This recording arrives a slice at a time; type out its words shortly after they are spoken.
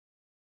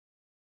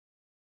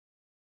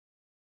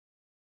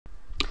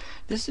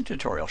This is a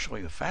tutorial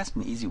showing you a fast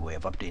and easy way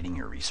of updating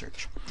your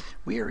research.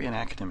 We are in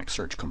academic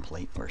search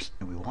complaint first,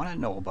 and we want to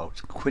know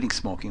about quitting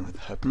smoking with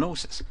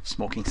hypnosis.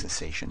 Smoking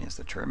cessation is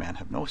the term, and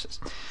hypnosis.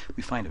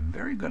 We find a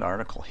very good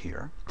article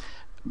here,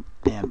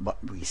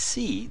 but we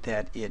see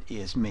that it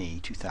is May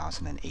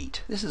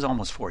 2008. This is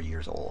almost 4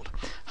 years old.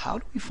 How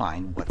do we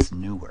find what's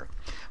newer?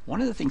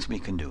 One of the things we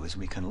can do is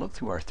we can look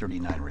through our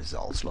 39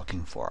 results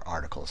looking for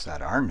articles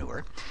that are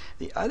newer.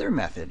 The other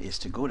method is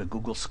to go to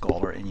Google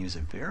Scholar and use a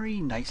very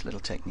nice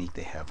little technique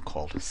they have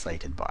called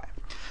Cited by.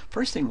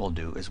 First thing we'll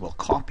do is we'll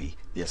copy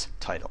this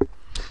title.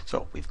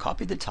 So we've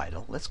copied the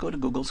title. Let's go to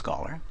Google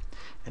Scholar,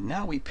 and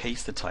now we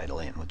paste the title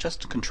in with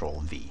just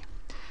Control V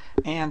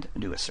and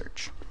do a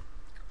search.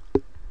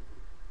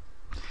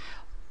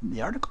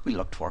 The article we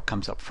looked for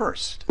comes up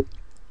first.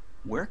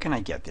 Where can I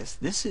get this?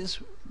 This is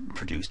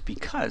produced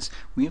because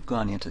we have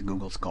gone into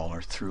Google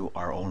Scholar through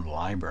our own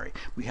library.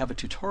 We have a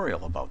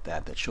tutorial about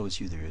that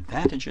shows you the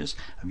advantages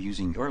of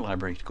using your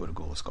library to go to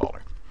Google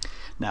Scholar.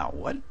 Now,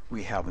 what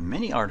we have in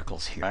many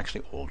articles here are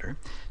actually older.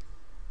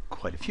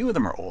 Quite a few of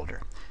them are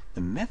older. The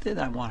method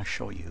I want to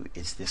show you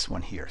is this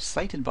one here,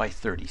 Cited by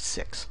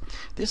 36.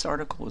 This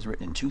article was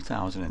written in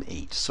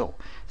 2008, so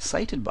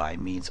cited by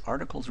means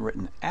articles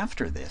written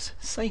after this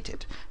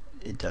cited.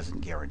 It doesn't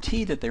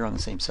guarantee that they're on the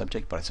same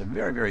subject, but it's a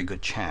very, very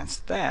good chance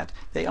that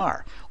they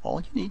are. All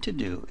you need to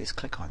do is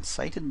click on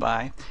Cited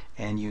by,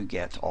 and you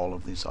get all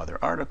of these other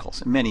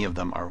articles. Many of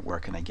them are Where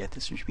Can I Get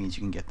This, which means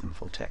you can get them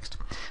full text.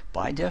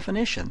 By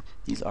definition,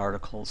 these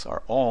articles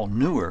are all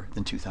newer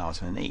than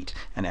 2008,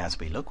 and as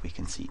we look, we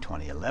can see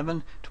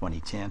 2011,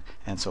 2010,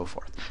 and so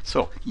forth.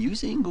 So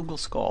using Google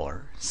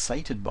Scholar,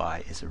 Cited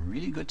by is a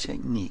really good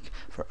technique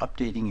for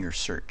updating your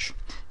search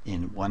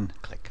in one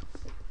click.